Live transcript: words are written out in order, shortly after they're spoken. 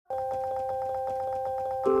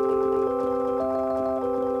Well,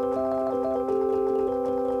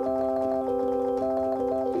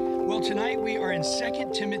 tonight we are in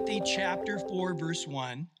 2 Timothy chapter 4, verse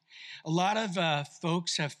 1. A lot of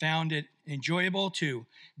folks have found it enjoyable to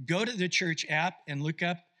go to the church app and look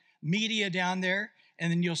up media down there,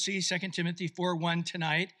 and then you'll see 2 Timothy 4:1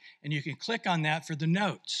 tonight, and you can click on that for the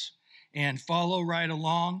notes and follow right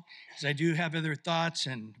along, because I do have other thoughts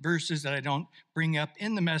and verses that I don't bring up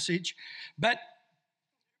in the message. But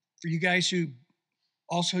for you guys who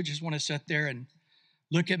also just want to sit there and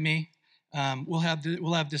look at me, we'll have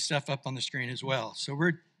this stuff up on the screen as well. So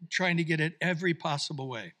we're trying to get it every possible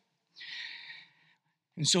way.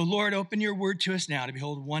 And so, Lord, open your word to us now to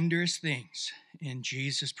behold wondrous things in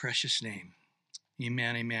Jesus' precious name.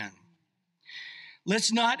 Amen, amen.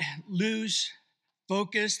 Let's not lose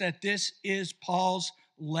focus that this is Paul's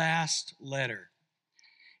last letter.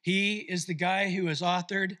 He is the guy who has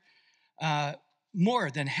authored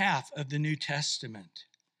more than half of the New Testament.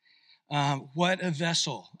 What a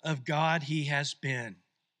vessel of God he has been.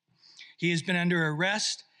 He has been under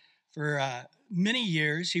arrest for many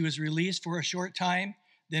years. He was released for a short time,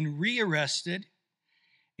 then rearrested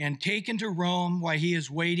and taken to Rome while he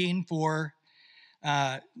is waiting for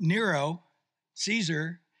Nero,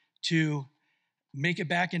 Caesar, to make it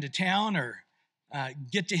back into town or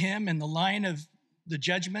get to him in the line of the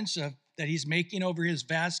judgments that he's making over his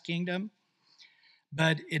vast kingdom.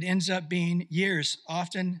 But it ends up being years.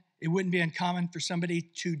 Often it wouldn't be uncommon for somebody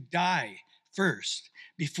to die first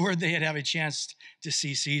before they'd have a chance to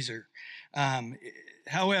see Caesar.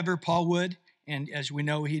 However, Paul would, and as we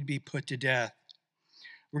know, he'd be put to death.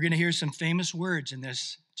 We're going to hear some famous words in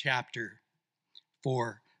this chapter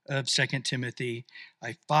 4 of 2 Timothy.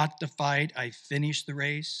 I fought the fight, I finished the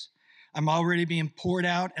race. I'm already being poured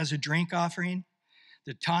out as a drink offering.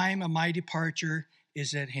 The time of my departure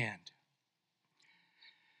is at hand.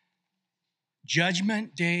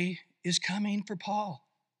 Judgment day is coming for Paul.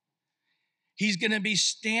 He's going to be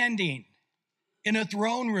standing in a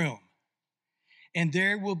throne room, and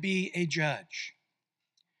there will be a judge.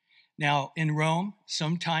 Now, in Rome,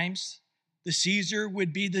 sometimes the Caesar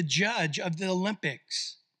would be the judge of the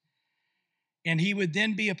Olympics, and he would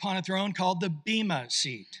then be upon a throne called the Bema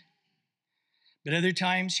seat. But other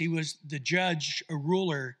times he was the judge, a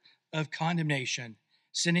ruler of condemnation,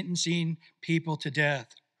 sentencing people to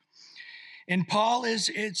death. And Paul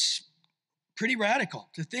it's pretty radical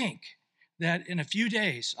to think that in a few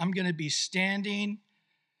days I'm going to be standing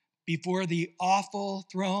before the awful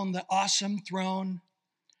throne, the awesome throne,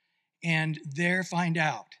 and there find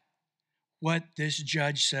out what this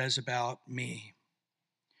judge says about me.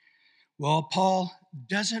 Well, Paul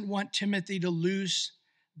doesn't want Timothy to lose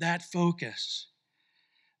that focus,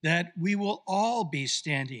 that we will all be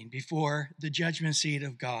standing before the judgment seat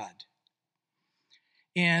of God.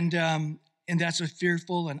 And that's a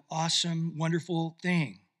fearful and awesome, wonderful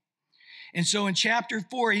thing. And so in chapter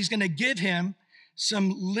 4, he's going to give him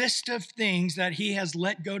some list of things that he has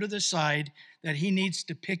let go to the side that he needs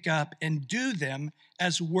to pick up and do them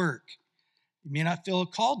as work. You may not feel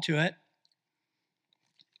called to it.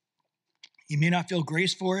 You may not feel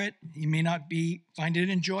grace for it. You may not find it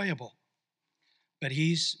enjoyable. But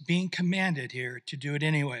he's being commanded here to do it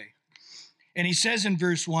anyway. And he says in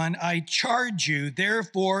verse 1, I charge you,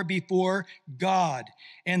 therefore, before God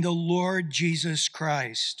and the Lord Jesus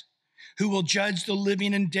Christ, who will judge the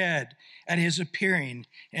living and dead at his appearing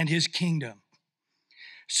and his kingdom.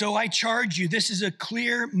 So I charge you, this is a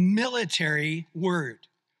clear military word.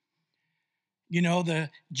 You know, the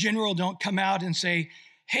general don't come out and say,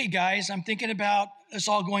 hey guys, I'm thinking about us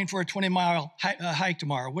all going for a 20-mile hike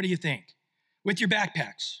tomorrow. What do you think? With your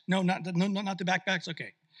backpacks. No, not the backpacks.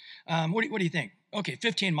 Okay. What do you think? Okay,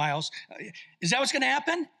 15 miles. Is that what's going to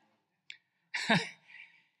happen?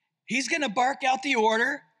 He's going to bark out the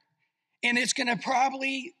order, and it's going to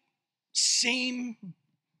probably seem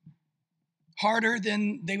harder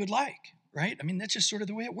than they would like, right? I mean, that's just sort of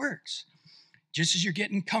the way it works. Just as you're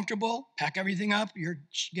getting comfortable, pack everything up, you're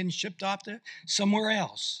getting shipped off to somewhere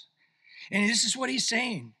else. And this is what he's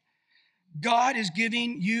saying. God is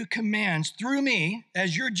giving you commands through me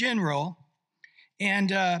as your general,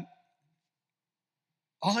 and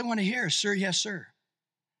all I want to hear is, sir, yes, sir.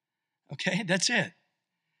 Okay, that's it.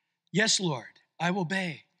 Yes, Lord, I will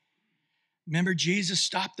obey. Remember, Jesus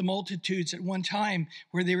stopped the multitudes at one time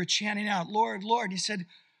where they were chanting out, Lord, Lord. He said,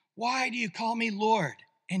 why do you call me Lord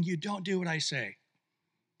and you don't do what I say?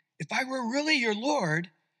 If I were really your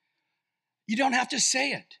Lord, you don't have to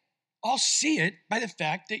say it. I'll see it by the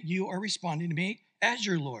fact that you are responding to me as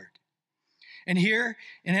your Lord. And here,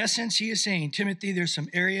 in essence, he is saying, Timothy, there's some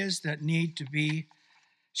areas that need to be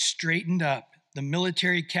straightened up. the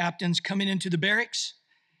military captains coming into the barracks,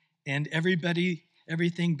 and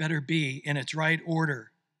everything better be in its right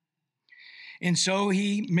order. And so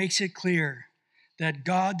he makes it clear that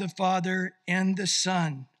God the Father and the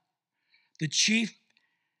Son, the chief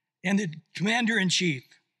and the commander-in-chief,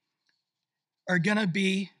 are going to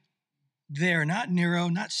be there, not Nero,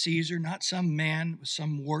 not Caesar, not some man with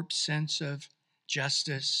some warped sense of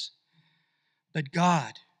justice, but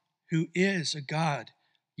God, who is a God,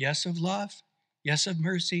 yes, of love, yes, of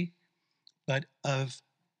mercy, but of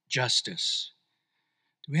justice.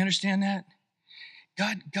 Do we understand that?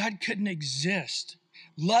 God couldn't exist.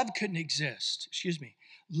 Love couldn't exist,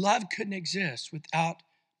 Love couldn't exist without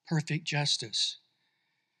perfect justice.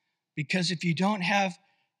 Because if you don't have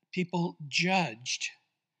people judged,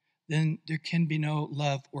 then there can be no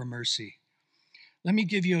love or mercy. Let me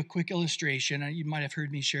give you a quick illustration. You might have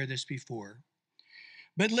heard me share this before.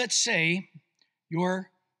 But let's say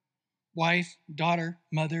your wife, daughter,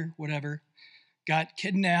 mother, whatever, got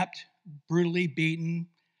kidnapped, brutally beaten,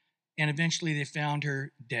 and eventually they found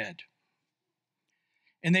her dead.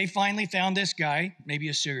 And they finally found this guy, maybe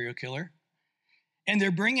a serial killer, and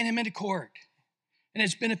they're bringing him into court. And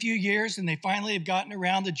it's been a few years, and they finally have gotten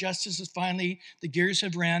around. The justice is finally, the gears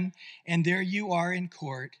have run, and there you are in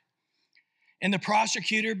court. And the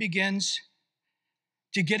prosecutor begins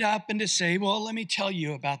to get up and to say, well, let me tell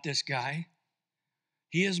you about this guy.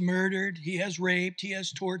 He has murdered, he has raped, he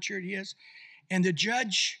has tortured, and the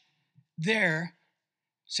judge there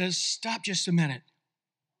says, stop just a minute.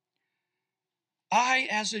 I,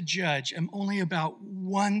 as a judge, am only about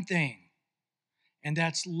one thing, and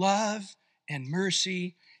that's love and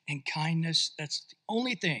mercy and kindness. That's the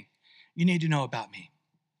only thing you need to know about me.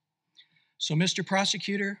 So, Mr.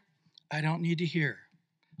 Prosecutor, I don't need to hear.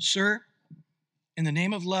 Sir, in the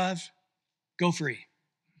name of love, go free.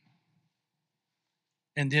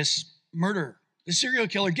 And this murderer, the serial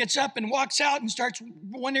killer, gets up and walks out and starts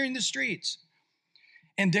wandering the streets.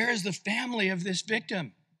 And there is the family of this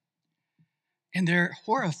victim. And they're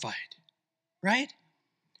horrified, right?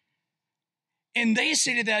 And they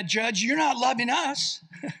say to that judge, you're not loving us.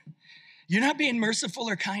 You're not being merciful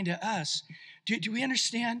or kind to us. Do we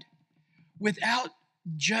understand? Without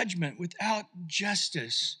judgment, without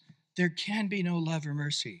justice, there can be no love or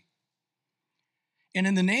mercy. And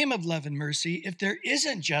in the name of love and mercy, if there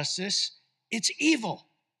isn't justice, it's evil.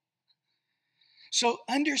 So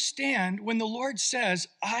understand when the Lord says,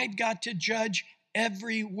 I've got to judge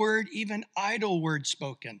every word, even idle words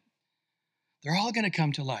spoken, they're all going to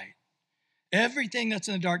come to light. Everything that's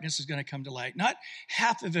in the darkness is going to come to light. Not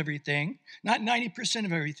half of everything, not 90%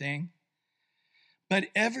 of everything, but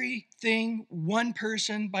everything, one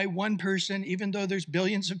person by one person, even though there's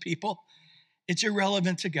billions of people, it's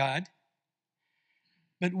irrelevant to God.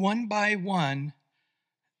 But one by one,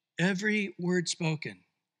 every word spoken,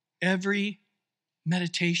 every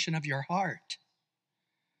meditation of your heart,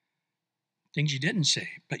 things you didn't say,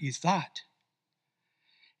 but you thought,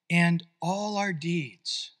 and all our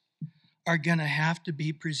deeds are going to have to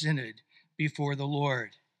be presented before the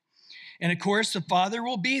Lord. And of course, the Father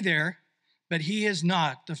will be there, but he is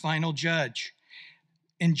not the final judge.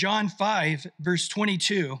 In John 5, verse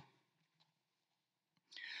 22,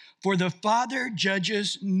 for the Father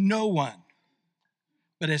judges no one,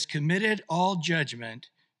 but has committed all judgment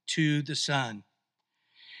to the Son.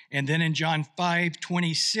 And then in John 5,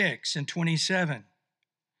 26 and 27,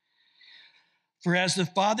 for as the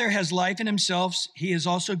Father has life in himself, he has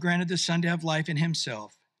also granted the Son to have life in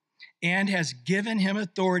himself, and has given him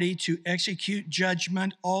authority to execute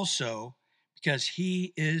judgment also, because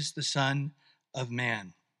he is the Son of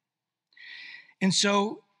Man. And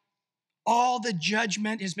so all the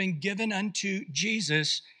judgment has been given unto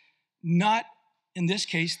Jesus, not in this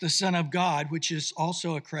case, the Son of God, which is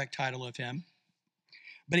also a correct title of him,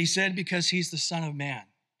 but he said because he's the Son of Man.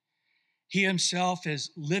 He himself has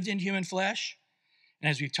lived in human flesh. And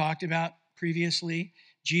as we've talked about previously,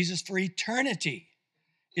 Jesus for eternity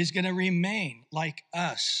is going to remain like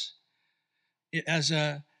us. As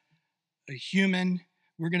a human,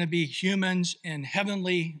 we're going to be humans in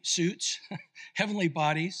heavenly suits, heavenly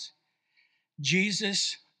bodies.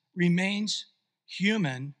 Jesus remains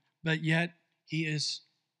human, but yet he is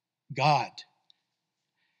God.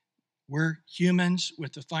 We're humans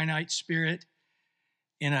with a finite spirit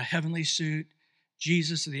in a heavenly suit.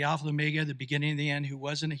 Jesus, the Alpha and Omega, the beginning and the end, who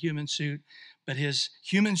was in a human suit, but his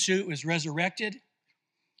human suit was resurrected,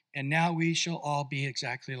 and now we shall all be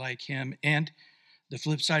exactly like him. And the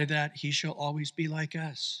flip side of that, he shall always be like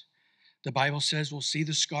us. The Bible says we'll see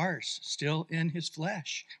the scars still in his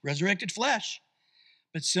flesh, resurrected flesh,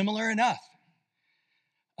 but similar enough.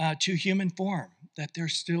 to human form, that there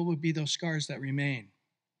still would be those scars that remain.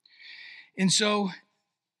 And so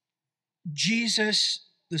Jesus,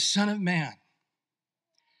 the Son of Man,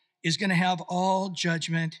 is going to have all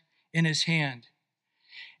judgment in his hand.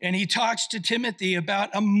 And he talks to Timothy about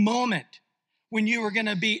a moment when you are going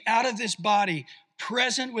to be out of this body,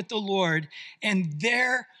 present with the Lord, and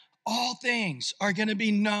there all things are going to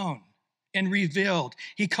be known and revealed.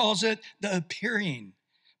 He calls it the appearing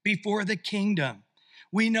before the kingdom.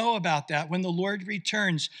 We know about that. When the Lord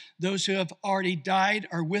returns, those who have already died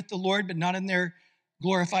are with the Lord, but not in their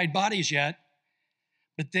glorified bodies yet.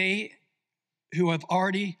 But they who have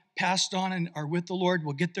already passed on and are with the Lord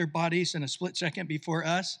will get their bodies in a split second before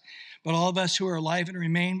us. But all of us who are alive and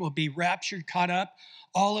remain will be raptured, caught up,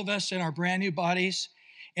 all of us in our brand new bodies.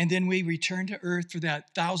 And then we return to earth for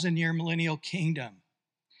that 1,000-year millennial kingdom.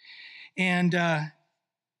 And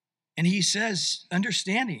he says,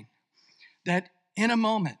 understanding that in a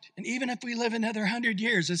moment, and even if we live another 100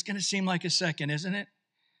 years, it's going to seem like a second, isn't it?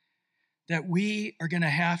 That we are going to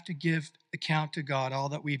have to give account to God all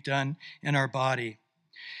that we've done in our body.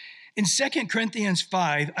 In 2 Corinthians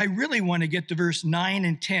 5, I really want to get to verse 9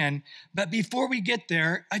 and 10, but before we get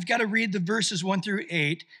there, I've got to read the verses 1 through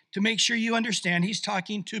 8 to make sure you understand he's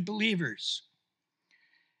talking to believers.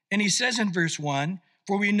 And he says in verse 1,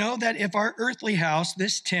 "For we know that if our earthly house,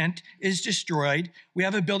 this tent, is destroyed, we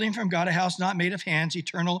have a building from God, a house not made of hands,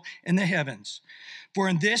 eternal in the heavens. For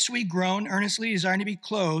in this we groan, earnestly desiring to be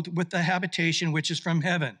clothed with the habitation which is from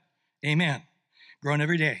heaven." Amen. Groan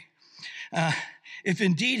every day. "If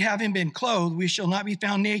indeed having been clothed, we shall not be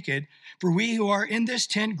found naked, for we who are in this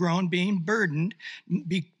tent groan, being burdened,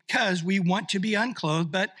 because we want to be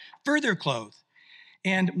unclothed, but further clothed,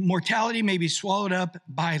 and mortality may be swallowed up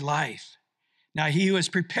by life. Now he who has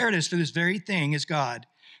prepared us for this very thing is God,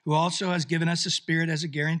 who also has given us the Spirit as a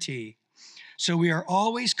guarantee. So we are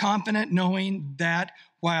always confident, knowing that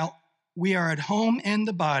while we are at home in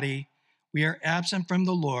the body, we are absent from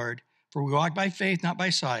the Lord, for we walk by faith, not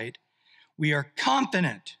by sight. We are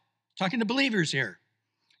confident," talking to believers here,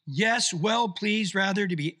 "yes, well pleased rather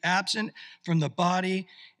to be absent from the body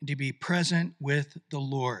and to be present with the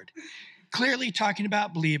Lord." Clearly talking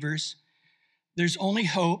about believers, there's only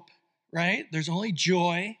hope, right? There's only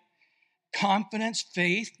joy, confidence,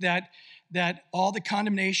 faith that all the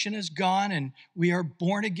condemnation is gone and we are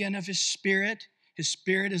born again of his Spirit. His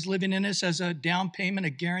Spirit is living in us as a down payment, a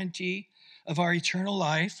guarantee of our eternal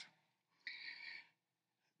life.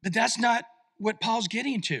 But that's not what Paul's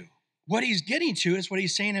getting to. What he's getting to is what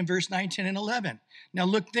he's saying in verse 9, 10, and 11. Now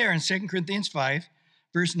look there in 2 Corinthians 5,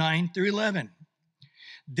 verse 9 through 11.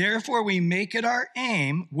 "Therefore we make it our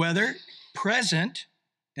aim, whether present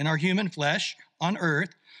in our human flesh on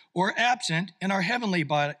earth or absent in our heavenly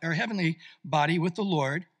body with the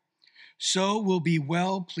Lord, so will be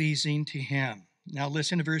well-pleasing to him." Now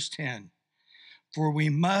listen to verse 10. "For we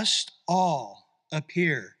must all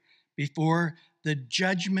appear before the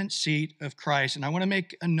judgment seat of Christ." And I want to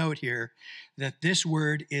make a note here that this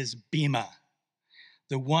word is bema,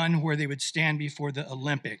 the one where they would stand before the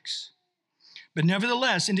Olympics. "But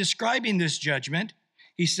nevertheless, in describing this judgment,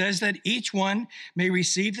 he says that each one may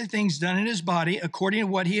receive the things done in his body according to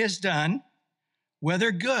what he has done,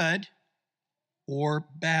 whether good or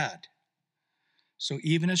bad." So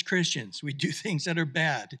even as Christians, we do things that are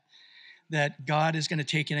bad, that God is going to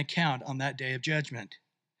take in account on that day of judgment.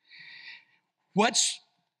 What's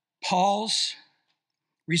Paul's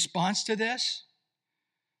response to this?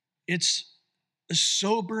 It's a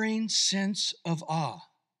sobering sense of awe.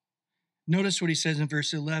 Notice what he says in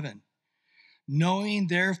verse 11. "Knowing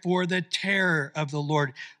therefore the terror of the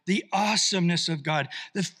Lord," the awesomeness of God.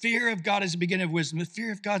 The fear of God is the beginning of wisdom. The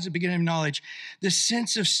fear of God is the beginning of knowledge. The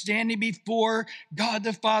sense of standing before God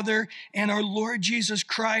the Father and our Lord Jesus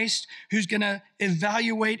Christ, who's going to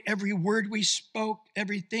evaluate every word we spoke,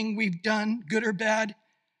 everything we've done, good or bad.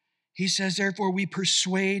 He says, "Therefore we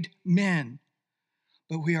persuade men,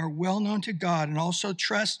 but we are well known to God, and also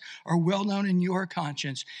trust are well known in your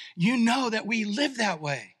conscience." You know that we live that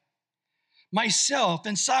way. Myself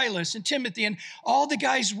and Silas and Timothy and all the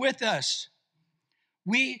guys with us,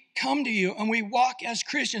 we come to you and we walk as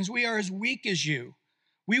Christians. We are as weak as you.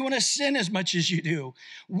 We want to sin as much as you do.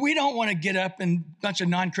 We don't want to get up and a bunch of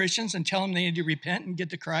non-Christians and tell them they need to repent and get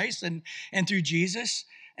to Christ and through Jesus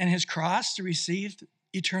and his cross to receive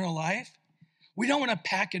eternal life. We don't want to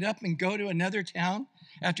pack it up and go to another town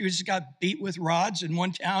after we just got beat with rods in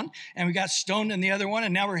one town and we got stoned in the other one,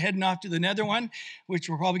 and now we're heading off to the other one, which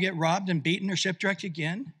will probably get robbed and beaten or shipwrecked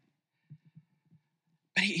again.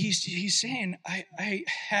 But he's saying, I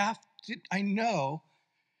know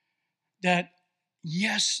that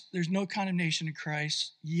yes, there's no condemnation in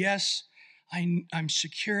Christ. Yes, I'm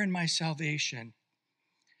secure in my salvation.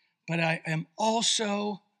 But I am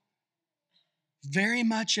also very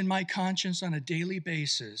much in my conscience on a daily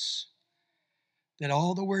basis that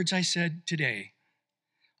all the words I said today,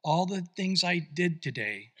 all the things I did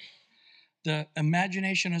today, the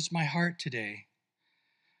imagination of my heart today,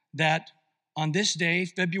 that on this day,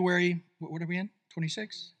 February, what are we in?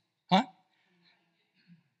 26? Huh?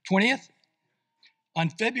 20th? On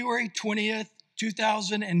February 20th,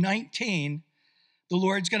 2019, the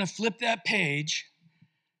Lord's going to flip that page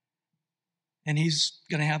and he's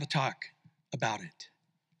going to have a talk about it.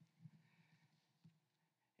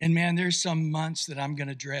 And man, there's some months that I'm going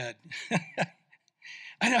to dread.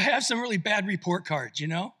 I have some really bad report cards, you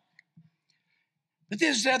know? But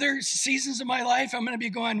there's other seasons of my life I'm going to be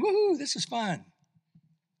going, woohoo, this is fun.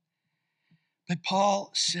 But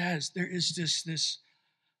Paul says there is this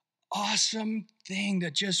awesome thing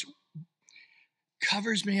that just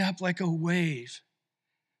covers me up like a wave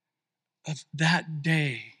of that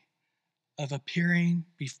day of appearing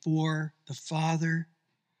before the Father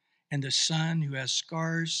and the Son who has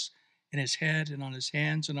scars in his head and on his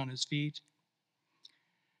hands and on his feet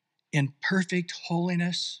in perfect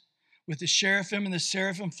holiness, with the cherubim and the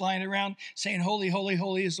seraphim flying around saying, holy, holy,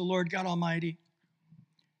 holy is the Lord God Almighty.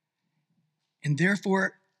 And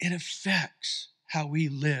therefore, it affects how we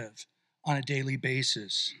live on a daily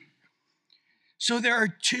basis. So there are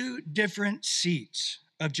two different seats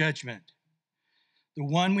of judgment. The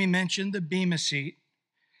one we mentioned, the Bema seat.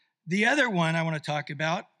 The other one I want to talk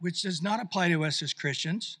about, which does not apply to us as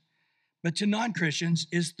Christians, but to non-Christians,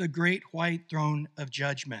 is the great white throne of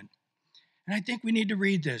judgment. And I think we need to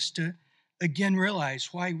read this to, again, realize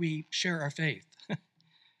why we share our faith.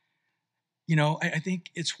 I think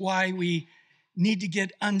it's why we need to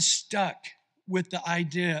get unstuck with the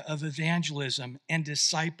idea of evangelism and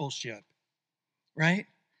discipleship, right?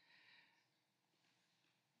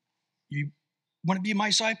 You want to be my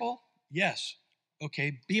disciple? Yes.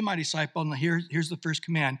 Okay, be my disciple. And here's the first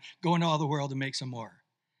command. Go into all the world and make some more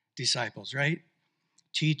disciples, right?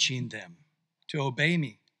 Teaching them to obey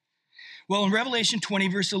me. Well, in Revelation 20,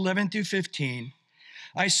 verse 11 through 15,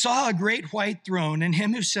 I saw a great white throne and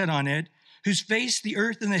him who sat on it, whose face the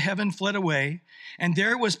earth and the heaven fled away, and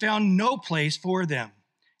there was found no place for them.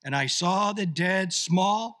 And I saw the dead,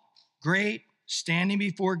 small, great, standing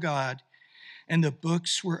before God, and the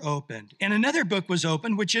books were opened. And another book was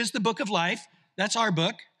opened, which is the book of life. That's our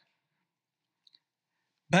book.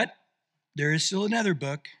 But there is still another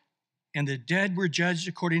book, and the dead were judged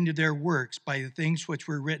according to their works by the things which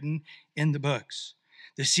were written in the books.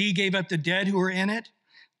 The sea gave up the dead who were in it.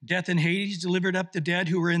 Death and Hades delivered up the dead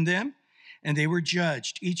who were in them, and they were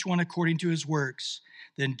judged, each one according to his works.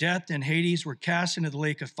 Then death and Hades were cast into the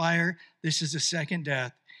lake of fire. This is the second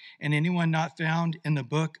death. And anyone not found in the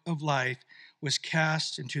book of life was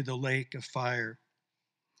cast into the lake of fire.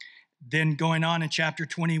 Then going on in chapter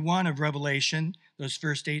 21 of Revelation, those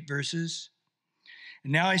first 8 verses.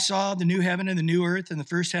 And now I saw the new heaven and the new earth, and the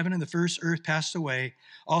first heaven and the first earth passed away.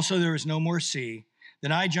 Also there was no more sea.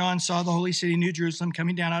 Then I, John, saw the holy city, New Jerusalem,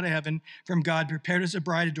 coming down out of heaven from God, prepared as a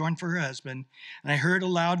bride adorned for her husband. And I heard a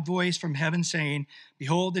loud voice from heaven saying,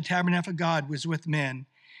 behold, the tabernacle of God was with men,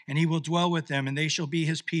 and he will dwell with them, and they shall be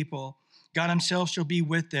his people. God himself shall be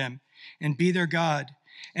with them, and be their God.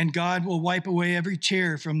 And God will wipe away every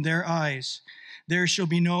tear from their eyes. There shall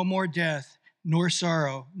be no more death, nor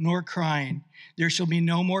sorrow, nor crying. There shall be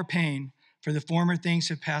no more pain, for the former things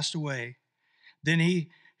have passed away. Then he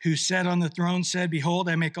who sat on the throne said, behold,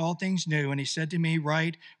 I make all things new. And he said to me,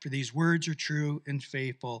 write, for these words are true and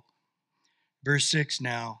faithful. Verse 6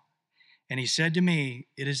 now. And he said to me,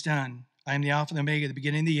 it is done. I am the Alpha and the Omega, the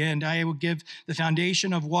beginning and the end. I will give the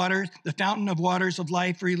fountain of waters of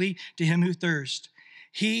life freely to him who thirsts.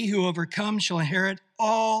 He who overcomes shall inherit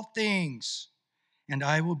all things, and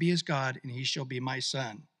I will be his God, and he shall be my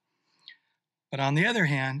son. But on the other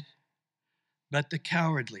hand, but the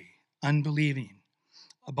cowardly, unbelieving,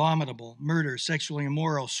 abominable, murderers, sexually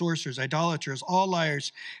immoral, sorcerers, idolaters, all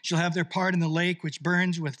liars shall have their part in the lake which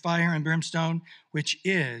burns with fire and brimstone, which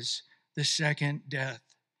is the second death.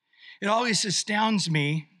 It always astounds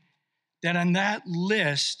me that on that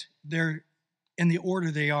list, they're in the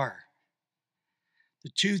order they are. The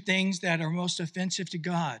two things that are most offensive to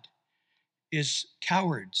God is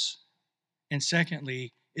cowards, and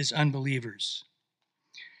secondly is unbelievers.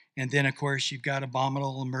 And then, of course, you've got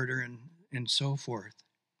abominable murder and so forth.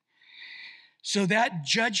 So that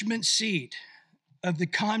judgment seat of the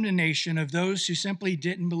condemnation of those who simply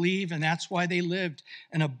didn't believe, and that's why they lived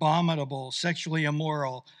an abominable, sexually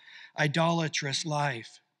immoral, idolatrous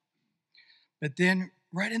life. But then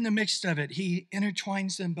right in the midst of it, he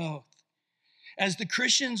intertwines them both. As the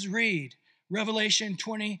Christians read Revelation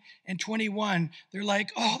 20 and 21, they're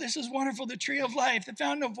like, oh, this is wonderful, the tree of life, the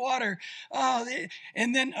fountain of water.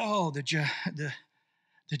 And then, the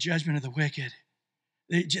judgment of the wicked.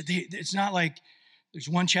 It's not like there's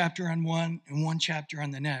one chapter on one and one chapter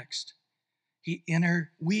on the next. He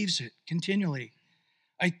interweaves it continually.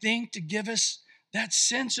 I think to give us that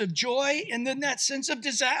sense of joy and then that sense of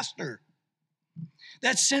disaster.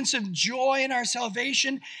 That sense of joy in our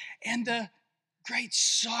salvation and the great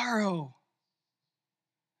sorrow.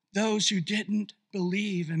 Those who didn't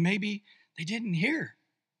believe, and maybe they didn't hear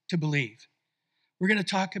to believe. We're going to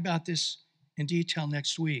talk about this in detail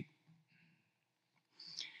next week.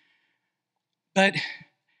 But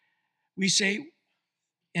we say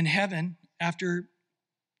in heaven, after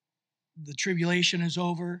the tribulation is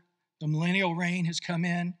over, the millennial reign has come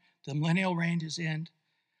in, the millennial reign has ended.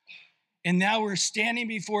 And now we're standing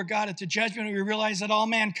before God at the judgment, and we realize that all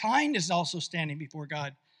mankind is also standing before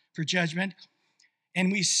God for judgment.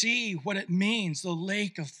 And we see what it means, the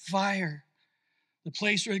lake of fire, the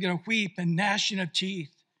place where they're going to weep and gnashing of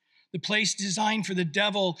teeth, the place designed for the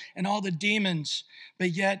devil and all the demons,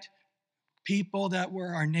 but yet people that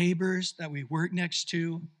were our neighbors that we worked next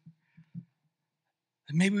to.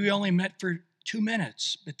 And maybe we only met for 2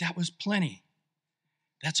 minutes, but that was plenty.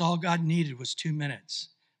 That's all God needed was 2 minutes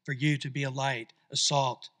for you to be a light, a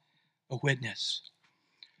salt, a witness.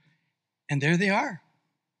 And there they are.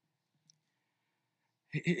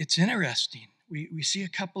 It's interesting. We see a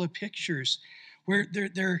couple of pictures where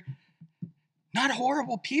they're not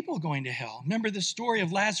horrible people going to hell. Remember the story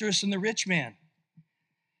of Lazarus and the rich man.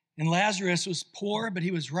 And Lazarus was poor, but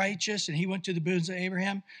he was righteous, and he went to the boons of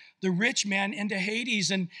Abraham. The rich man into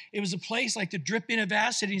Hades, and it was a place like the dripping of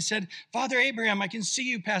acid. He said, Father Abraham, I can see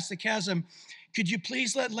you past the chasm. Could you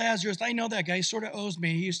please let Lazarus, I know that guy, he sort of owes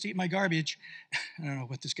me. He used to eat my garbage. I don't know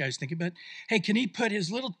what this guy's thinking, but hey, can he put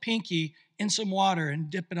his little pinky in some water and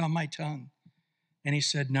dip it on my tongue? And he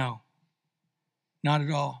said, no, not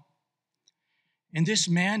at all. And this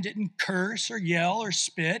man didn't curse or yell or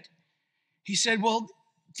spit. He said, well,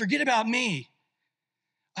 forget about me.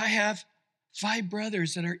 I have 5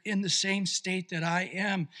 brothers that are in the same state that I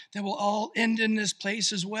am, that will all end in this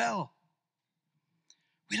place as well.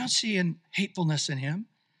 We don't see a hatefulness in him.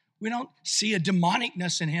 We don't see a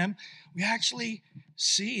demonicness in him. We actually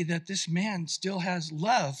see that this man still has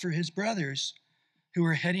love for his brothers who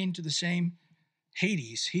are heading to the same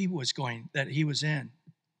Hades he was in.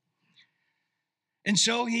 And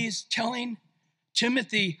so he's telling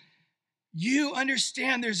Timothy, you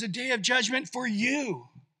understand there's a day of judgment for you.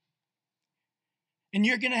 And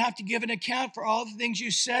you're going to have to give an account for all the things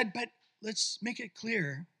you said, but let's make it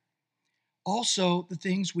clear. Also, the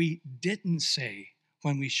things we didn't say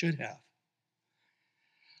when we should have.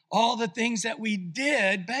 All the things that we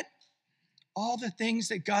did, but all the things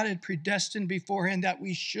that God had predestined beforehand that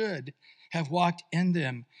we should have walked in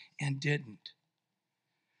them and didn't.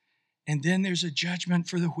 And then there's a judgment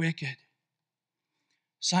for the wicked.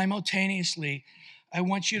 Simultaneously, I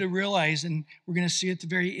want you to realize, and we're going to see at the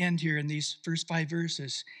very end here in these first 5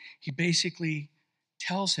 verses, he basically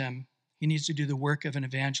tells him he needs to do the work of an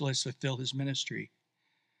evangelist to fulfill his ministry.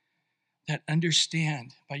 That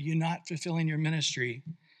understand, by you not fulfilling your ministry,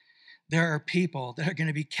 there are people that are going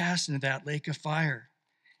to be cast into that lake of fire.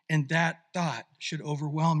 And that thought should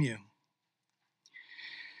overwhelm you.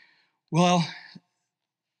 Well,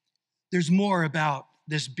 there's more about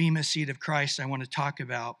this bema seat of Christ I want to talk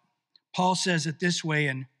about. Paul says it this way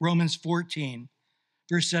in Romans 14,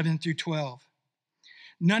 verse 7 through 12.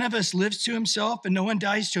 None of us lives to himself, and no one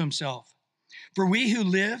dies to himself. For we who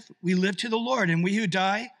live, we live to the Lord, and we who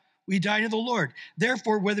die, we die to the Lord.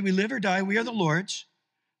 Therefore, whether we live or die, we are the Lord's.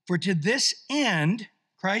 For to this end,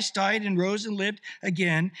 Christ died and rose and lived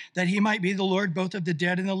again, that he might be the Lord both of the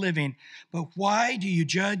dead and the living. But why do you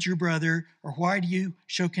judge your brother, or why do you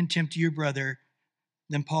show contempt to your brother?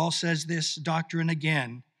 Then Paul says this doctrine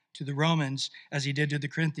again to the Romans, as he did to the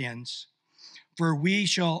Corinthians. For we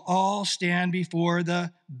shall all stand before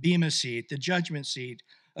the bema seat, the judgment seat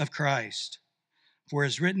of Christ. For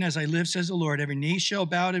as written, as I live, says the Lord, every knee shall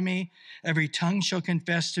bow to me, every tongue shall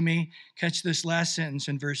confess to me. Catch this last sentence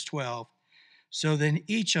in verse 12. So then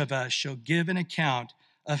each of us shall give an account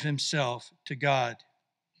of himself to God.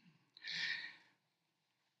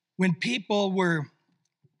 When people were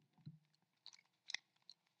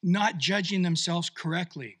not judging themselves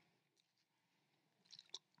correctly,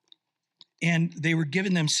 and they were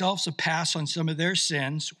giving themselves a pass on some of their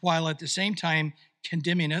sins, while at the same time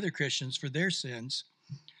condemning other Christians for their sins,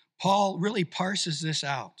 Paul really parses this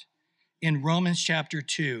out in Romans chapter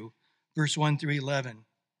 2, verse 1 through 11.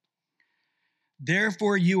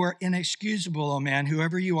 Therefore you are inexcusable, O man,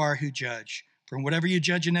 whoever you are who judge. From whatever you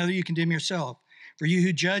judge another, you condemn yourself. For you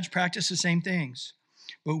who judge practice the same things.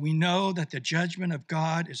 But we know that the judgment of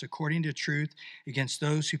God is according to truth against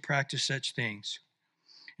those who practice such things.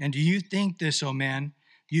 And do you think this, O man,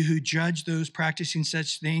 you who judge those practicing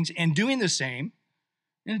such things and doing the same,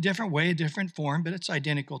 in a different way, a different form, but it's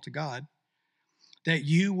identical to God, that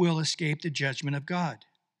you will escape the judgment of God?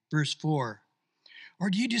 Verse 4. Or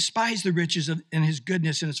do you despise the riches and his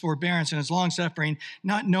goodness and his forbearance and his long-suffering,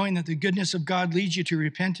 not knowing that the goodness of God leads you to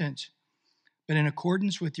repentance? But in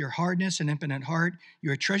accordance with your hardness and impotent heart,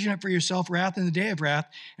 you are treasuring up for yourself wrath in the day of wrath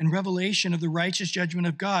and revelation of the righteous judgment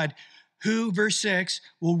of God, who, verse 6,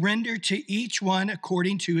 will render to each one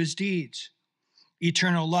according to his deeds.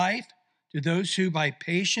 Eternal life to those who by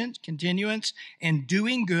patient continuance and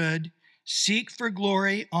doing good seek for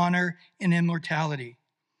glory, honor, and immortality.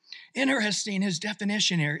 Interesting, his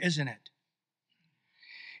definition here, isn't it?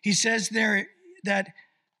 He says there that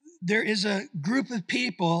there is a group of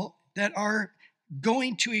people that are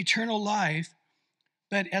going to eternal life,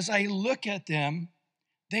 but as I look at them,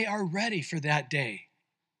 they are ready for that day.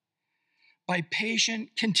 By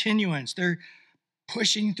patient continuance, they're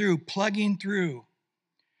pushing through, plugging through.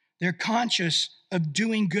 They're conscious of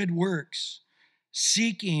doing good works,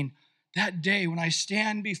 seeking that day when I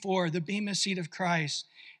stand before the bema seat of Christ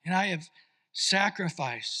and I have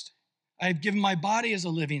sacrificed. I've given my body as a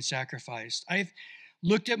living sacrifice. I've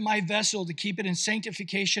looked at my vessel to keep it in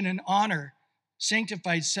sanctification and honor,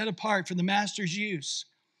 sanctified, set apart for the master's use.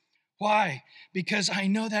 Why? Because I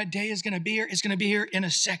know that day is going to be here. It's going to be here in a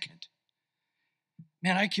second.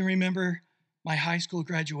 Man, I can remember my high school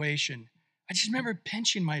graduation. I just remember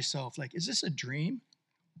pinching myself like, is this a dream?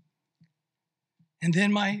 And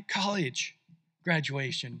then my college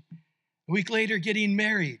graduation. A week later, getting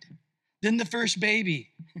married. Then the first baby.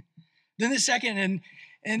 Then the second. And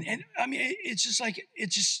I mean, it's just like, it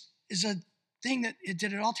just is a thing that,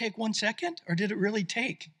 did it all take 1 second? Or did it really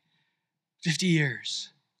take 50 years?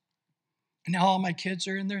 And now all my kids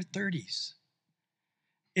are in their 30s.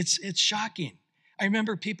 It's shocking. I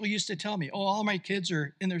remember people used to tell me, oh, all my kids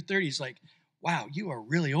are in their 30s. Like, wow, you are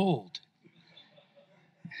really old.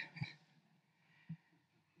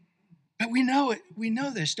 But we know it. We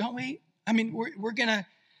know this, don't we? I mean, we're going to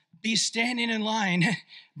be standing in line,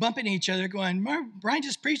 bumping each other, going, Brian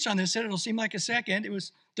just preached on this, said it'll seem like a second. It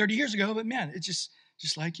was 30 years ago, but man, it's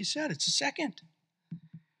just like you said, it's a second.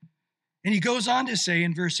 And he goes on to say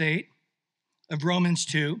in verse 8 of Romans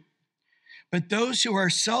 2, but those who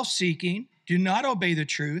are self-seeking do not obey the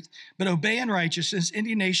truth, but obey unrighteousness,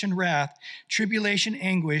 indignation, wrath, tribulation,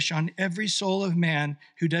 anguish on every soul of man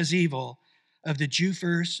who does evil, of the Jew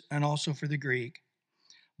first and also for the Greek.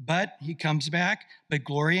 But he comes back, but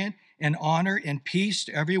glory and honor and peace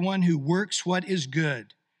to everyone who works what is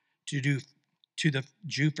good, to the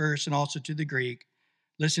Jew first and also to the Greek.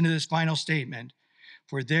 Listen to this final statement.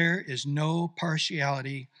 For there is no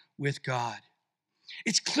partiality with God.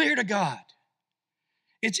 It's clear to God.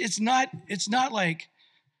 It's not like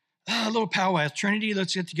a little powwow. Trinity,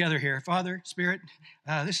 let's get together here. Father, Spirit,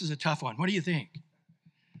 this is a tough one. What do you think?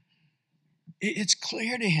 It's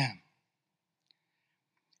clear to him.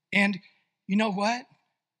 And you know what?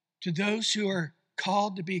 To those who are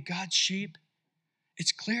called to be God's sheep,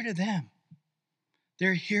 it's clear to them.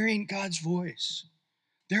 They're hearing God's voice.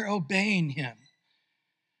 They're obeying him.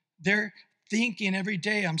 They're thinking every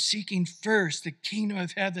day, I'm seeking first the kingdom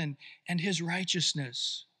of heaven and his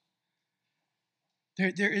righteousness.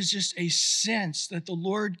 There is just a sense that the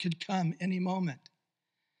Lord could come any moment.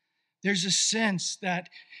 There's a sense that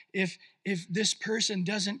if this person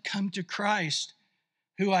doesn't come to Christ,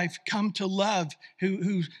 who I've come to love,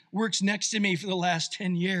 who works next to me for the last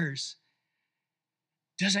 10 years,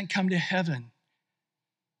 doesn't come to heaven,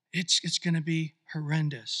 it's going to be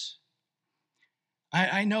horrendous.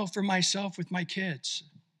 I know for myself with my kids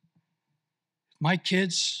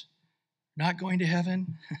not going to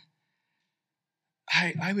heaven,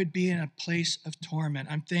 I would be in a place of torment.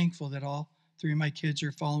 I'm thankful that all 3 of my kids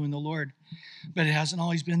are following the Lord, but it hasn't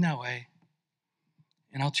always been that way.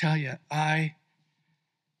 And I'll tell you, I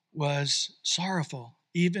was sorrowful,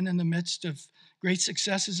 even in the midst of great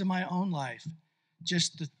successes in my own life.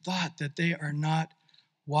 Just the thought that they are not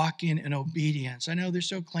walking in obedience. I know they're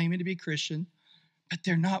still claiming to be Christian, but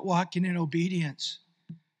they're not walking in obedience.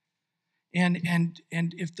 And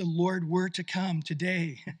if the Lord were to come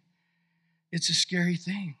today, it's a scary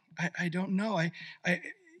thing. I don't know.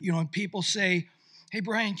 People say, hey,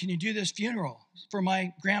 Brian, can you do this funeral for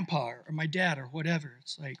my grandpa or my dad or whatever?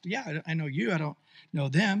 It's like, yeah, I know you. I don't know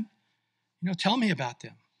them. Tell me about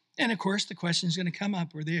them. And of course, the question is going to come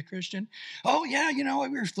up, were they a Christian? Oh, yeah, we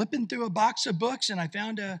were flipping through a box of books and I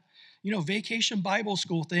found a, vacation Bible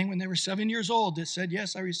school thing when they were 7 years old that said,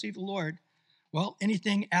 yes, I received the Lord. Well,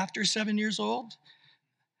 anything after 7 years old?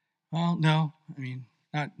 Well, no,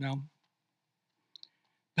 no.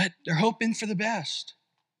 But they're hoping for the best.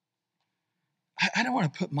 I don't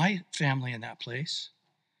want to put my family in that place.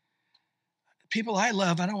 People I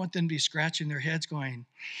love, I don't want them to be scratching their heads going,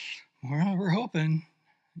 well, we're hoping,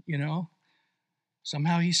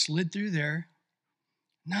 somehow he slid through there.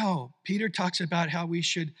 No, Peter talks about how we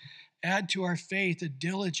should add to our faith a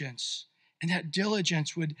diligence, and that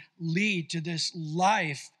diligence would lead to this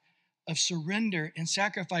life of surrender and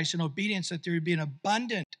sacrifice and obedience, that there would be an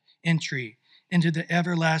abundant entry into the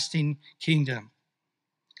everlasting kingdom.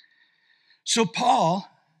 So Paul,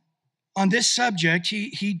 on this subject,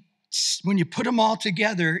 he when you put them all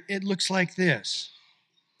together, it looks like this.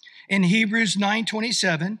 In Hebrews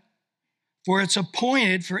 9:27, for it's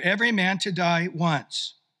appointed for every man to die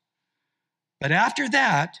once. But after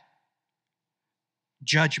that,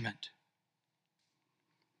 judgment.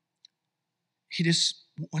 He just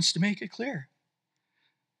wants to make it clear.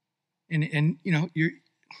 And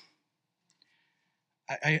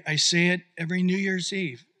I say it every New Year's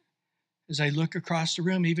Eve as I look across the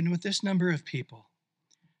room, even with this number of people.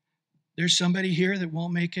 There's somebody here that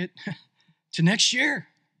won't make it to next year.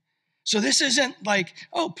 So this isn't like,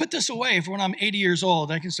 oh, put this away for when I'm 80 years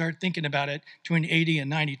old. I can start thinking about it between 80 and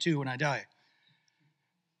 92 when I die.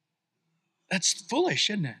 That's foolish,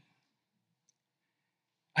 isn't it?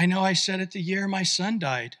 I know I said it the year my son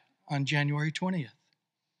died on January 20th.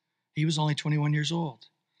 He was only 21 years old.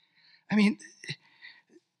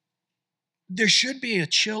 There should be a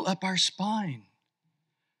chill up our spine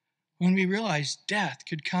when we realize death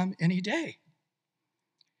could come any day.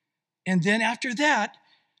 And then after that,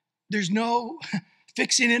 there's no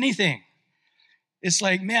fixing anything. It's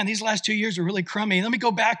like, man, these last 2 years are really crummy. Let me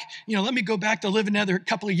go back to live another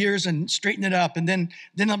couple of years and straighten it up, and then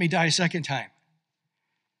let me die a second time.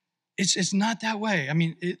 It's not that way.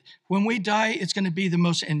 When we die, it's going to be the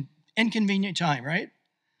most inconvenient time, right?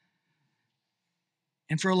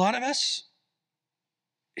 And for a lot of us,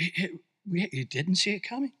 we didn't see it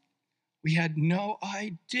coming. We had no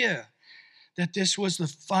idea that this was the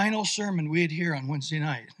final sermon we'd hear on Wednesday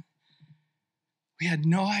night. We had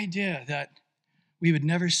no idea that we would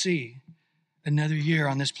never see another year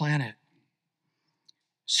on this planet.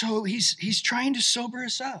 So he's trying to sober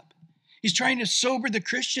us up. He's trying to sober the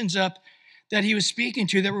Christians up that he was speaking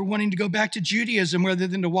to, that were wanting to go back to Judaism rather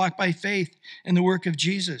than to walk by faith in the work of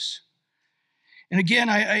Jesus. And again,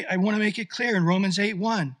 I want to make it clear in Romans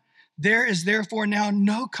 8:1, there is therefore now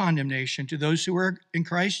no condemnation to those who are in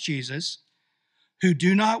Christ Jesus, who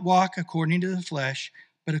do not walk according to the flesh,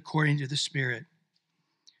 but according to the Spirit.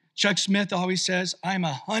 Chuck Smith always says, I'm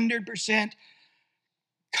 100%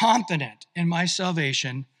 confident in my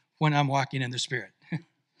salvation when I'm walking in the Spirit.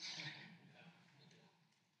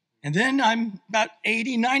 And then I'm about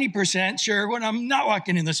 80, 90% sure when I'm not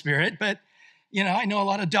walking in the Spirit. But, I know a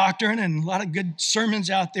lot of doctrine and a lot of good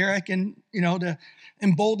sermons out there. I can, to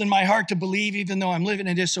embolden my heart to believe, even though I'm living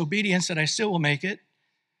in disobedience, that I still will make it.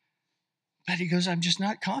 But he goes, I'm just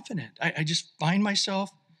not confident. I just find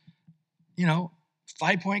myself,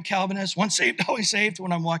 5-point Calvinist, once saved, always saved,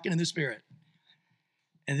 when I'm walking in the Spirit.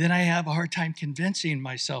 And then I have a hard time convincing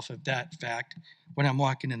myself of that fact when I'm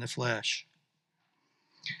walking in the flesh.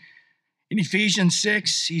 In Ephesians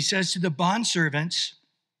 6, he says to the bondservants,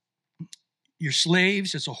 you're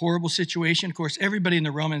slaves. It's a horrible situation. Of course, everybody in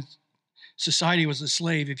the Roman society was a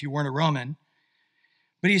slave if you weren't a Roman.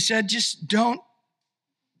 But he said, just don't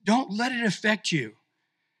let it affect you.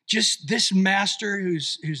 Just this master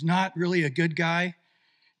who's not really a good guy,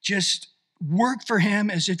 just work for him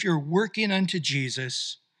as if you're working unto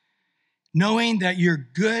Jesus, knowing that you're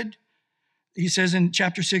good. He says in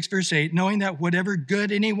chapter 6, verse 8, knowing that whatever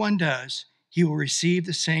good anyone does, he will receive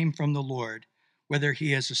the same from the Lord, whether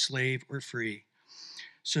he is a slave or free.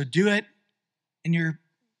 So do it, and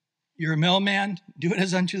you're a mailman, do it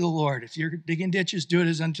as unto the Lord. If you're digging ditches, do it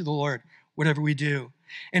as unto the Lord, whatever we do.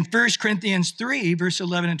 In 1 Corinthians 3, verse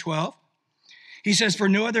 11 and 12, he says, for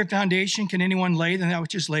no other foundation can anyone lay than that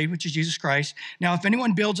which is laid, which is Jesus Christ. Now, if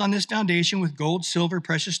anyone builds on this foundation with gold, silver,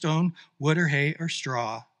 precious stone, wood, or hay, or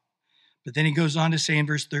straw. But then he goes on to say in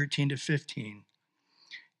verse 13 to 15,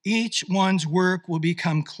 each one's work will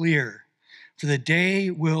become clear, for the day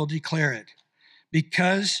will declare it,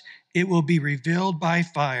 because it will be revealed by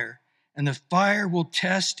fire, and the fire will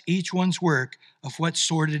test each one's work of what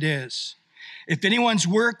sort it is. If anyone's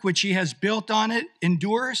work which he has built on it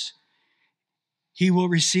endures, he will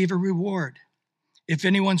receive a reward. If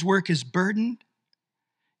anyone's work is burdened,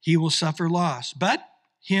 he will suffer loss, but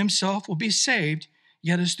he himself will be saved,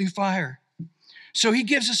 yet as through fire. So he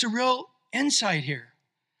gives us a real insight here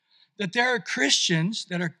that there are Christians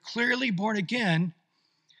that are clearly born again,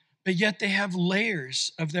 but yet they have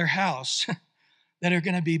layers of their house that are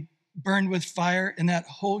going to be burned with fire, and that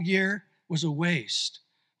whole year was a waste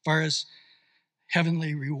as far as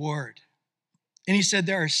heavenly reward. And he said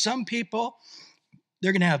there are some people,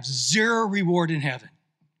 they're going to have zero reward in heaven.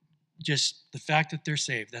 Just the fact that they're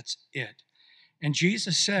saved, that's it. And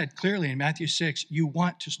Jesus said clearly in Matthew 6, you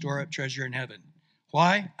want to store up treasure in heaven.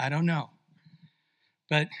 Why? I don't know.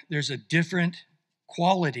 But there's a different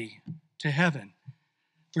quality to heaven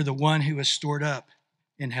for the one who is stored up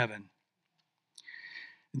in heaven.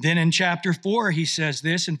 Then in chapter 4, he says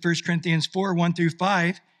this in 1 Corinthians 4,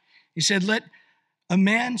 1-5. He said, let a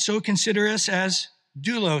man so consider us as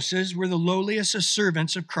douloses, we're the lowliest of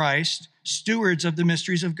servants of Christ, stewards of the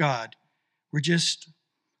mysteries of God. We're just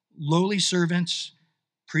lowly servants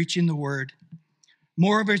preaching the word.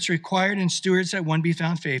 Moreover, it's required in stewards that one be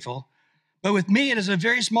found faithful. But with me, it is a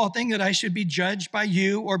very small thing that I should be judged by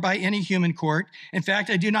you or by any human court. In fact,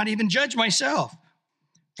 I do not even judge myself.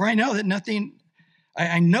 For I know that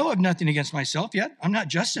I know of nothing against myself, yet I'm not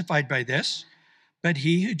justified by this. But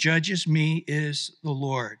he who judges me is the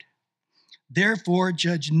Lord. Therefore,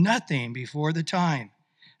 judge nothing before the time.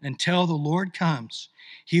 Until the Lord comes,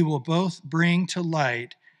 he will both bring to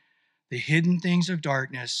light the hidden things of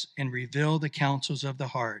darkness and reveal the counsels of the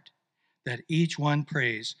heart, that each one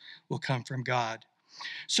prays will come from God.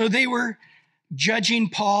 So they were judging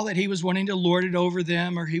Paul that he was wanting to lord it over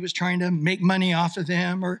them, or he was trying to make money off of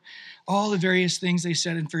them, or all the various things they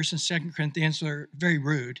said in 1st and 2nd Corinthians were very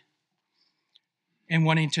rude, and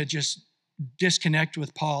wanting to just disconnect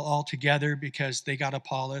with Paul altogether because they got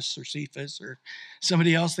Apollos or Cephas or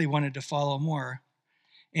somebody else they wanted to follow more,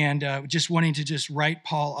 and just wanting to just write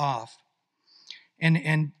Paul off.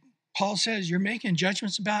 And Paul says, you're making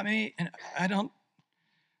judgments about me, and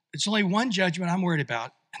it's only one judgment I'm worried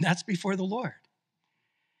about, and that's before the Lord.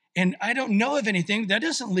 And I don't know of anything. That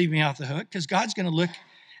doesn't leave me off the hook, because God's going to look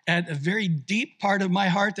at a very deep part of my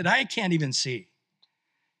heart that I can't even see.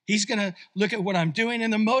 He's going to look at what I'm doing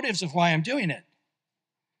and the motives of why I'm doing it.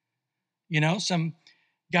 You know, some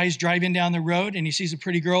guy's driving down the road and he sees a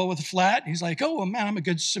pretty girl with a flat. And he's like, oh, well, man, I'm a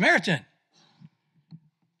good Samaritan.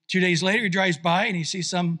 2 days later, he drives by and he sees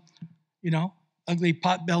some, ugly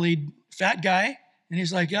pot-bellied fat guy. And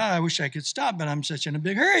he's like, yeah, I wish I could stop, but I'm such in a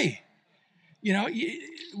big hurry.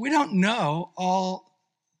 We don't know all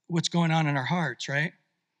what's going on in our hearts, right?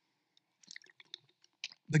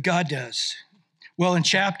 But God does. Well, in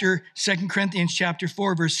 2 Corinthians chapter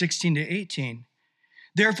 4, verse 16-18,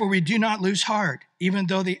 therefore we do not lose heart, even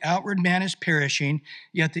though the outward man is perishing,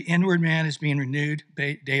 yet the inward man is being renewed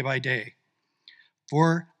day by day.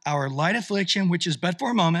 For our light affliction, which is but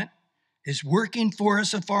for a moment, is working for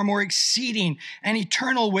us a far more exceeding and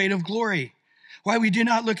eternal weight of glory. Why we do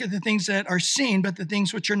not look at the things that are seen, but the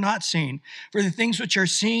things which are not seen. For the things which are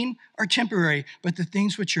seen are temporary, but the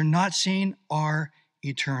things which are not seen are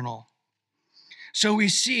eternal. So we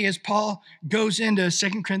see as Paul goes into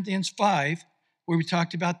 2 Corinthians 5, where we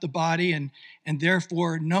talked about the body and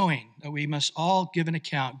therefore knowing that we must all give an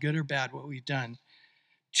account, good or bad, what we've done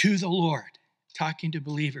to the Lord, talking to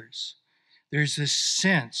believers. There's this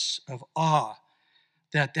sense of awe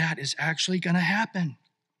that is actually going to happen.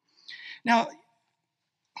 Now,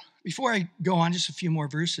 before I go on, just a few more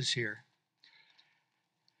verses here.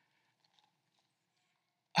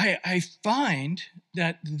 I find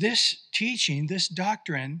that this teaching, this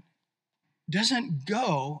doctrine, doesn't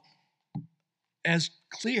go as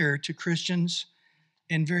clear to Christians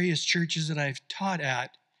in various churches that I've taught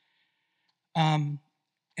at. And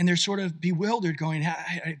they're sort of bewildered going,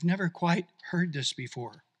 I've never quite heard this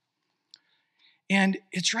before. And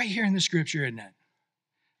it's right here in the scripture, isn't it?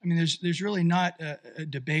 I mean, there's really not a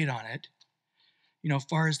debate on it. As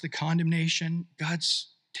far as the condemnation, God's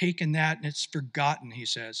taken that and it's forgotten, he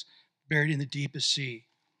says, buried in the deepest sea.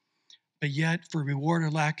 But yet, for reward or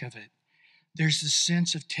lack of it, there's this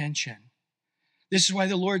sense of tension. This is why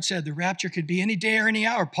the Lord said the rapture could be any day or any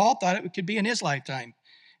hour. Paul thought it could be in his lifetime,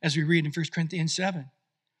 as we read in 1 Corinthians 7.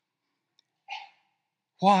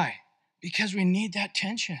 Why? Because we need that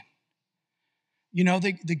tension.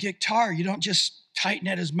 The guitar, you don't just tighten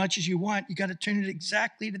it as much as you want. You got to tune it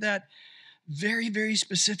exactly to that very, very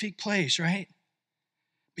specific place, right?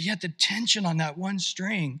 But yet the tension on that one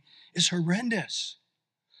string is horrendous.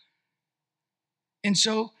 And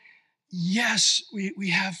so, yes,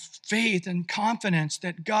 we have faith and confidence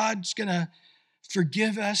that God's going to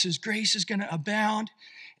forgive us. His grace is going to abound.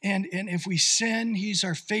 And if we sin, he's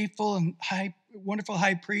our faithful and wonderful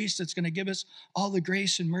high priest that's going to give us all the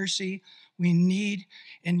grace and mercy we need.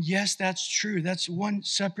 And yes, that's true. That's one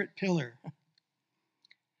separate pillar.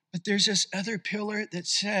 But there's this other pillar that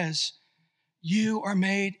says, you are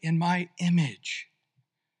made in my image.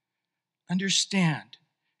 Understand,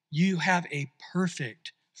 you have a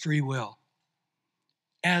perfect free will,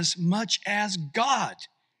 as much as God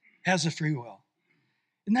has a free will.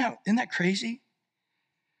 Isn't that crazy?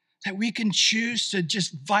 That we can choose to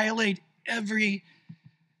just violate every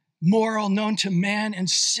moral known to man and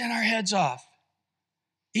sin our heads off,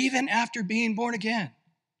 even after being born again.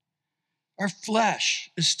 Our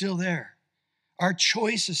flesh is still there. Our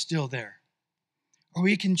choice is still there. Or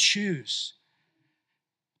we can choose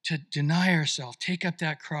to deny ourselves, take up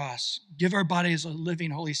that cross, give our body as a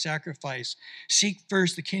living holy sacrifice, seek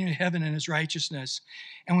first the kingdom of heaven and his righteousness.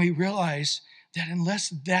 And we realize that unless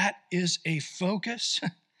that is a focus,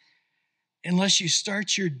 unless you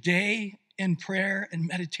start your day in prayer and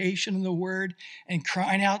meditation in the word and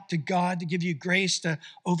crying out to God to give you grace to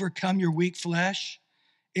overcome your weak flesh,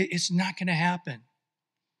 it's not going to happen.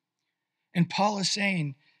 And Paul is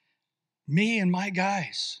saying, me and my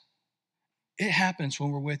guys, it happens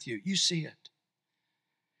when we're with you. You see it.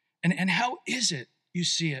 And how is it you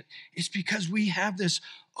see it? It's because we have this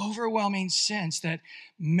overwhelming sense that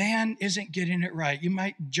man isn't getting it right. You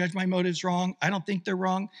might judge my motives wrong. I don't think they're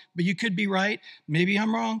wrong, but you could be right. Maybe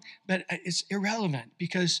I'm wrong, but it's irrelevant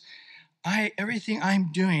because everything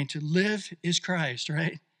I'm doing to live is Christ,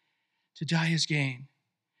 right? To die is gain.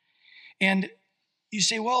 And you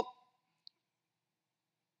say, well,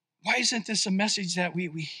 why isn't this a message that we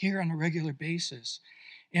hear on a regular basis?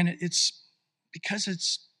 And it's because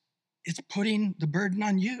it's putting the burden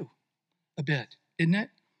on you a bit, isn't it?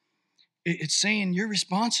 It's saying you're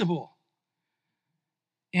responsible.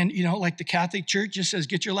 And, like the Catholic Church just says,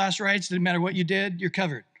 get your last rites. Doesn't matter what you did, you're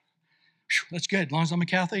covered. Whew, that's good. As long as I'm a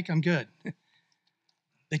Catholic, I'm good.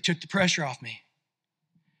 They took the pressure off me.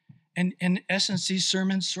 And in essence, these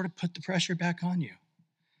sermons sort of put the pressure back on you.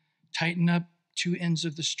 Tighten up two ends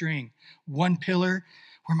of the string. One pillar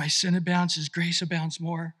where my sin abounds, his grace abounds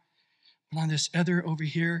more. But on this other over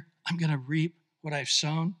here, I'm going to reap what I've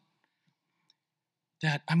sown.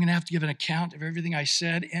 That I'm going to have to give an account of everything I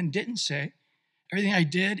said and didn't say, everything I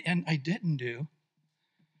did and I didn't do,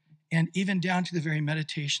 and even down to the very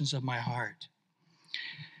meditations of my heart.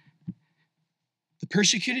 The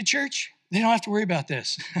persecuted church, they don't have to worry about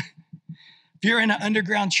this. If you're in an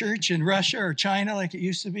underground church in Russia or China like it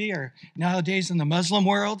used to be, or nowadays in the Muslim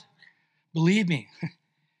world, believe me,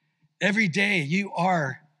 every day you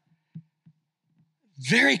are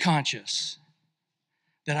very conscious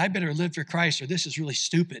that I better live for Christ or this is really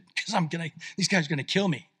stupid because these guys are going to kill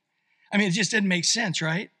me. I mean, it just didn't make sense,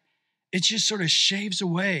 right? It just sort of shaves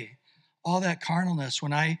away all that carnalness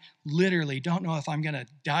when I literally don't know if I'm going to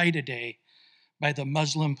die today by the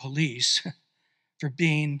Muslim police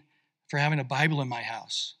for having a Bible in my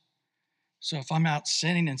house. So if I'm out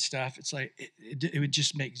sinning and stuff, it's like it would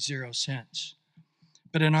just make zero sense.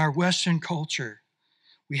 But in our Western culture,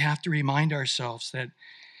 we have to remind ourselves that,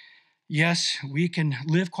 yes, we can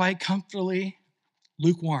live quite comfortably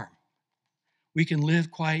lukewarm. We can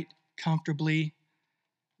live quite comfortably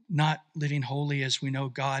not living holy as we know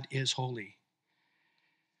God is holy.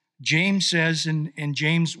 James says in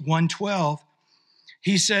James 1:12,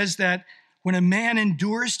 he says that when a man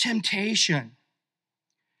endures temptation,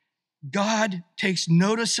 God takes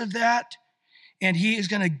notice of that, and he is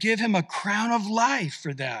going to give him a crown of life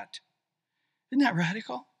for that. Isn't that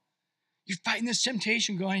radical? You're fighting this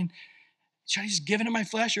temptation going, should I just give into my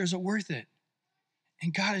flesh or is it worth it?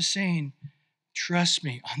 And God is saying, trust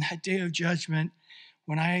me, on that day of judgment,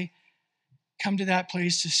 when I come to that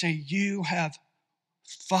place to say, you have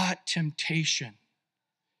fought temptation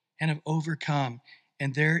and have overcome,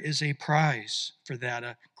 and there is a prize for that,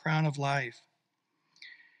 a crown of life.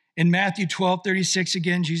 In Matthew 12:36,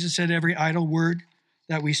 again, Jesus said, every idle word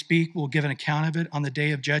that we speak will give an account of it on the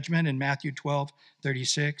day of judgment, in Matthew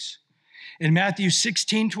 12:36. In Matthew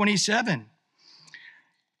 16:27,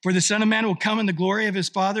 for the Son of Man will come in the glory of his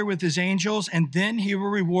Father with his angels, and then he will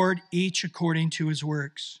reward each according to his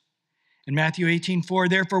works. In Matthew 18:4,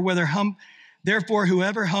 therefore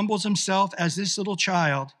whoever humbles himself as this little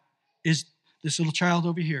child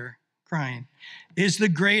over here crying, is the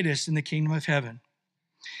greatest in the kingdom of heaven.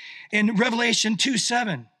 In Revelation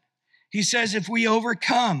 2:7, he says, if we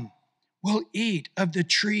overcome, we'll eat of the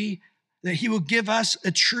tree, that he will give us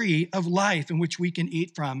a tree of life in which we can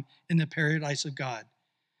eat from in the paradise of God.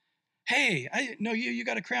 Hey, I know you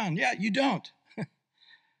got a crown. Yeah, you don't.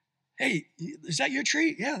 Hey, is that your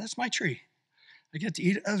tree? Yeah, that's my tree. I get to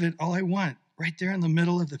eat of it all I want, right there in the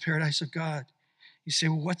middle of the paradise of God. You say,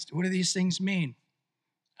 well, what do these things mean?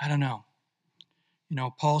 I don't know.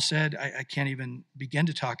 Paul said, I can't even begin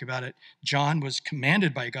to talk about it. John was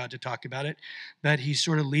commanded by God to talk about it, but he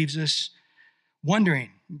sort of leaves us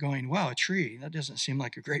wondering, going, wow, a tree, that doesn't seem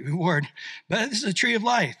like a great reward. But this is a tree of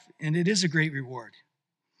life, and it is a great reward.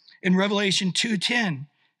 In Revelation 2:10,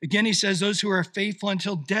 again, he says, those who are faithful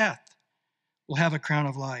until death will have a crown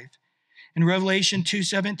of life. In Revelation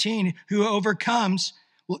 2:17, who overcomes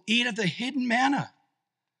will eat of the hidden manna.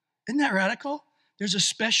 Isn't that radical? There's a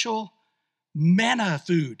special manna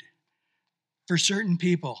food for certain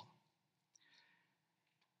people.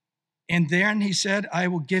 And then he said, I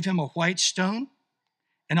will give him a white stone,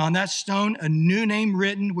 and on that stone a new name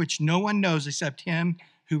written, which no one knows except him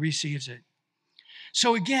who receives it.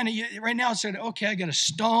 So again, right now it said, okay, I get a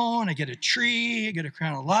stone, I get a tree, I get a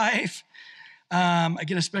crown of life. I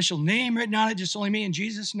get a special name written on it, just only me and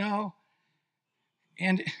Jesus know.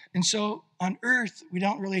 And so on earth, we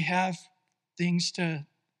don't really have things to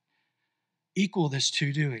equal this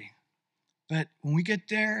to, do we? But when we get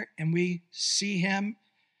there and we see him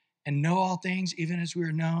and know all things, even as we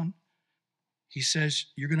are known, he says,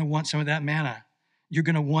 you're going to want some of that manna. You're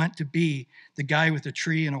going to want to be the guy with a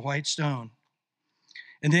tree and a white stone.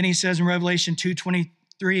 And then he says in Revelation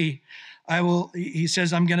 2:23, he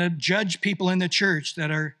says, I'm going to judge people in the church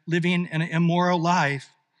that are living an immoral life.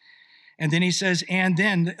 And then he says, and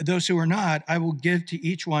then those who are not, I will give to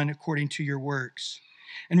each one according to your works.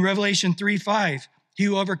 In Revelation 3:5, he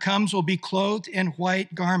who overcomes will be clothed in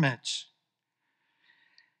white garments.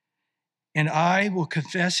 And I will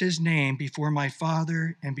confess his name before my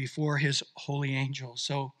Father and before his holy angels.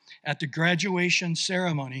 So at the graduation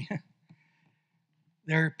ceremony,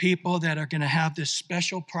 there are people that are going to have this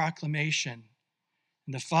special proclamation.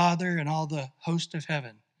 And the Father and all the host of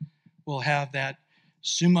heaven will have that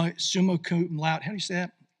summa cum laude. How do you say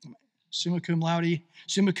that? Summa cum laude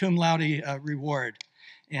reward.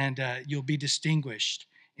 And you'll be distinguished.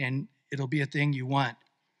 And it'll be a thing you want.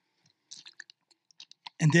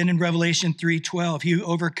 And then in Revelation 3:12, he who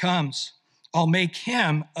overcomes, I'll make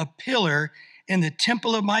him a pillar in the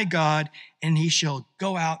temple of my God, and he shall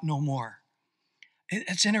go out no more.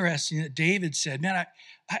 It's interesting that David said, man,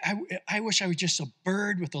 I wish I was just a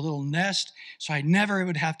bird with a little nest so I never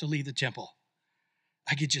would have to leave the temple.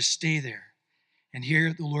 I could just stay there. And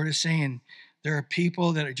here the Lord is saying, there are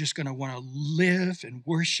people that are just going to want to live and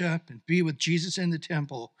worship and be with Jesus in the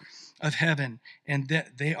temple of heaven. And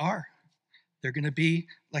that they are. They're going to be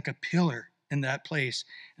like a pillar in that place.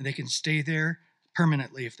 And they can stay there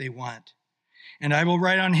permanently if they want. And I will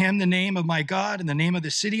write on him the name of my God and the name of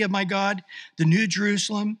the city of my God, the new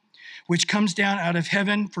Jerusalem, which comes down out of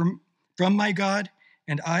heaven from my God,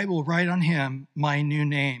 and I will write on him my new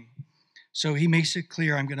name. So he makes it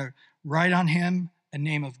clear, I'm going to write on him a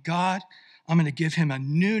name of God. I'm going to give him a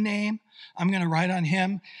new name. I'm going to write on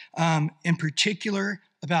him in particular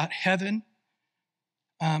about heaven.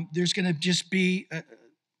 There's going to just be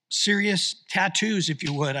serious tattoos, if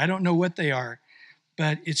you would. I don't know what they are.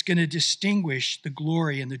 But it's going to distinguish the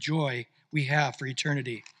glory and the joy we have for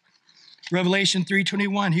eternity. Revelation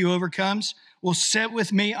 3:21, he who overcomes will sit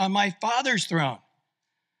with me on my Father's throne.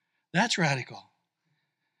 That's radical.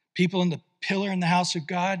 People in the pillar in the house of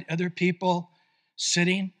God, other people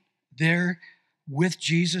sitting there with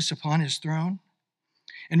Jesus upon his throne.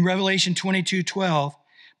 In Revelation 22:12,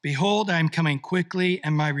 behold, I am coming quickly,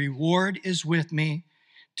 and my reward is with me,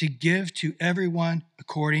 to give to everyone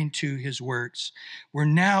according to his works. We're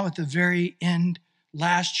now at the very end,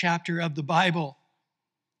 last chapter of the Bible.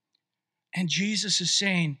 And Jesus is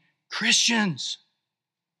saying, Christians,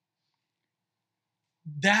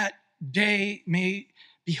 that day may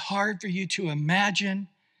be hard for you to imagine.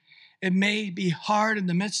 It may be hard in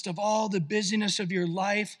the midst of all the busyness of your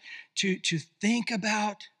life to think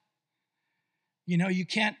about. You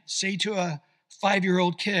can't say to a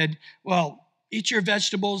 5-year-old kid, well, eat your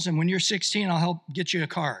vegetables, and when you're 16, I'll help get you a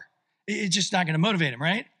car. It's just not going to motivate them,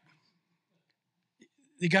 right?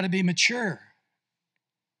 They got to be mature.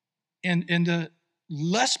 And the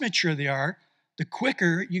less mature they are, the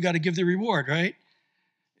quicker you got to give the reward, right?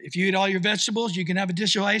 If you eat all your vegetables, you can have a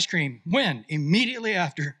dish of ice cream. When? Immediately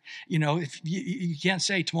after. If you can't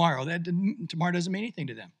say tomorrow. Tomorrow doesn't mean anything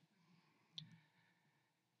to them.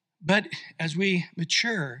 But as we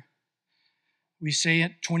mature, we say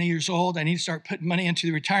at 20 years old, I need to start putting money into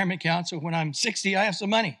the retirement account so when I'm 60, I have some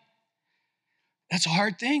money. That's a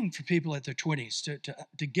hard thing for people at their 20s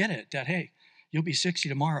to get it, that, hey, you'll be 60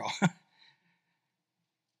 tomorrow.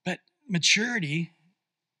 But maturity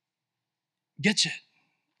gets it.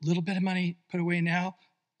 A little bit of money put away now,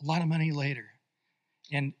 a lot of money later.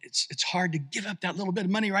 And it's hard to give up that little bit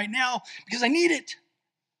of money right now because I need it.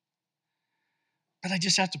 But I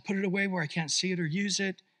just have to put it away where I can't see it or use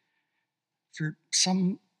it for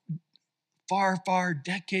some far, far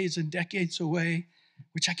decades and decades away,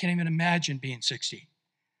 which I can't even imagine being 60,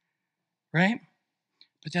 right?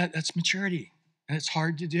 But that's maturity, and it's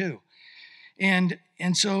hard to do. And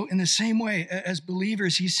so in the same way, as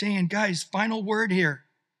believers, he's saying, guys, final word here.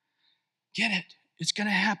 Get it. It's going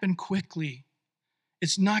to happen quickly.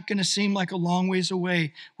 It's not going to seem like a long ways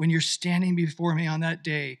away when you're standing before me on that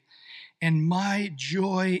day. And my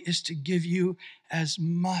joy is to give you as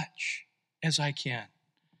much as I can.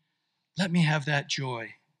 Let me have that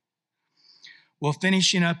joy. Well,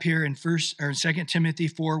 finishing up here in 2 Timothy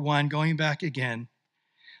 4:1, going back again.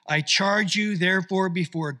 I charge you, therefore,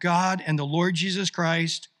 before God and the Lord Jesus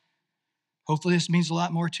Christ, hopefully this means a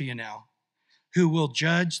lot more to you now, who will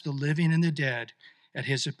judge the living and the dead at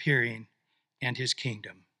his appearing and his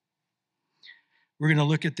kingdom. We're going to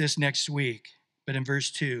look at this next week, but in verse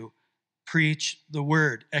 2, preach the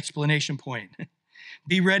word, exclamation point.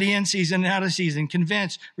 Be ready in season and out of season,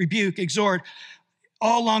 convince, rebuke, exhort,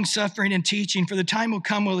 all long-suffering and teaching, for the time will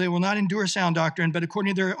come when they will not endure sound doctrine, but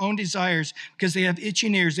according to their own desires, because they have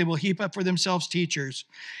itching ears, they will heap up for themselves teachers,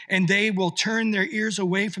 and they will turn their ears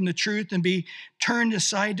away from the truth and be turned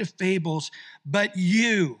aside to fables. But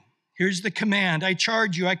you, here's the command, I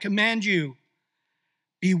charge you, I command you,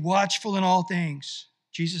 be watchful in all things.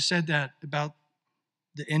 Jesus said that about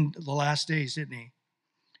the end of the last days, didn't he?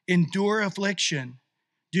 Endure affliction,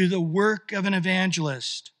 do the work of an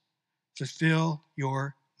evangelist, fulfill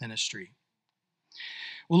your ministry.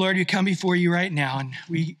 Well, Lord, we come before you right now, and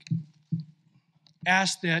we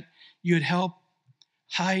ask that you would help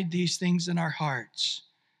hide these things in our hearts,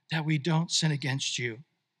 that we don't sin against you.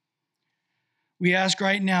 We ask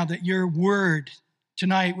right now that your word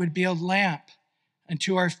tonight would be a lamp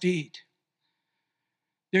unto our feet.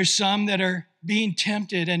 There's some that are being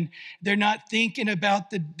tempted, and they're not thinking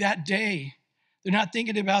about that day. They're not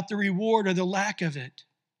thinking about the reward or the lack of it.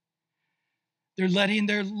 They're letting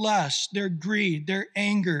their lust, their greed, their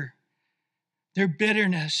anger, their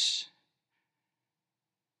bitterness,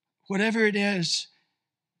 whatever it is,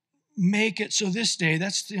 make it so this day,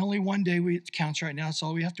 that's the only one day it counts right now. That's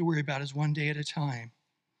all we have to worry about is one day at a time.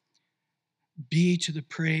 Be to the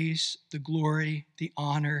praise, the glory, the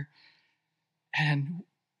honor, and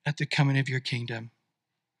at the coming of your kingdom.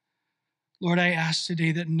 Lord, I ask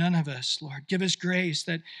today that none of us, Lord, give us grace,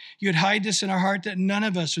 that you would hide this in our heart, that none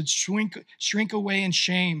of us would shrink away in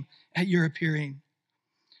shame at your appearing,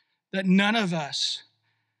 that none of us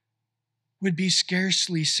would be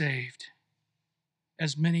scarcely saved,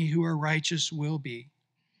 as many who are righteous will be,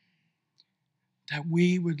 that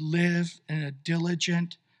we would live in a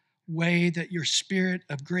diligent way, that your spirit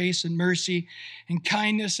of grace and mercy and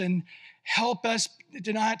kindness and help us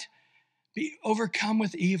to not be overcome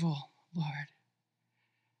with evil, Lord.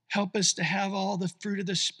 Help us to have all the fruit of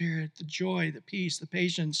the Spirit, the joy, the peace, the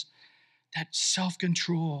patience, that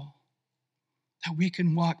self-control, that we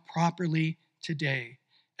can walk properly today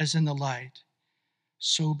as in the light,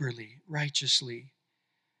 soberly, righteously,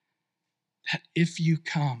 that if you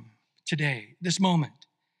come today, this moment,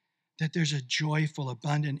 that there's a joyful,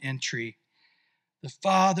 abundant entry. The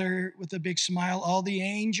Father with a big smile, all the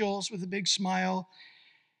angels with a big smile.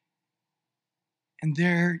 And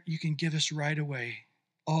there you can give us right away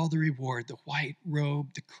all the reward, the white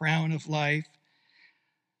robe, the crown of life,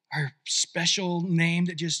 our special name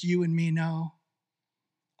that just you and me know,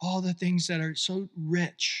 all the things that are so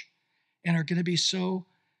rich and are going to be so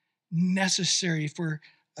necessary for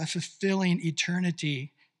a fulfilling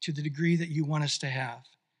eternity to the degree that you want us to have.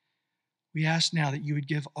 We ask now that you would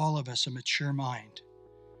give all of us a mature mind.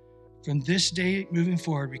 From this day moving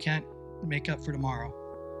forward, we can't make up for tomorrow.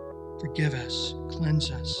 Forgive us, cleanse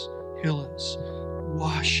us, heal us,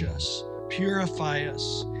 wash us, purify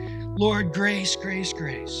us. Lord, grace, grace,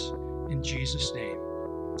 grace. In Jesus' name.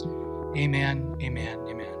 Amen, amen,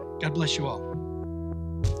 amen. God bless you all.